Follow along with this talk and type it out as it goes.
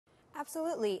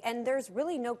Absolutely. And there's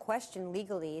really no question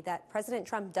legally that President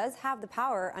Trump does have the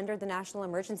power under the National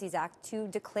Emergencies Act to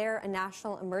declare a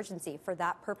national emergency for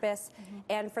that purpose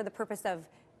and for the purpose of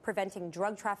preventing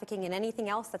drug trafficking and anything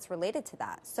else that's related to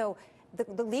that. So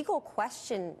the legal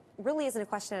question really isn't a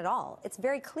question at all. It's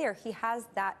very clear he has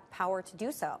that power to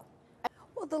do so.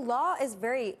 Well, the law is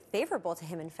very favorable to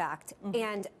him, in fact.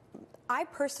 And I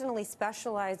personally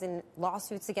specialize in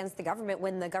lawsuits against the government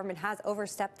when the government has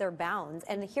overstepped their bounds.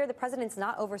 And here the president's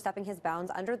not overstepping his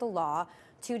bounds under the law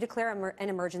to declare an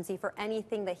emergency for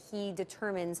anything that he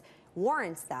determines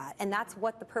warrants that. And that's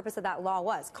what the purpose of that law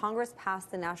was. Congress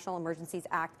passed the National Emergencies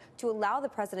Act to allow the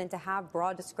president to have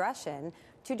broad discretion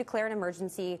to declare an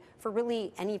emergency for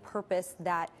really any purpose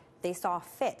that they saw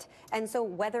fit. And so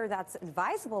whether that's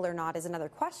advisable or not is another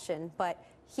question, but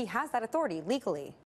he has that authority legally.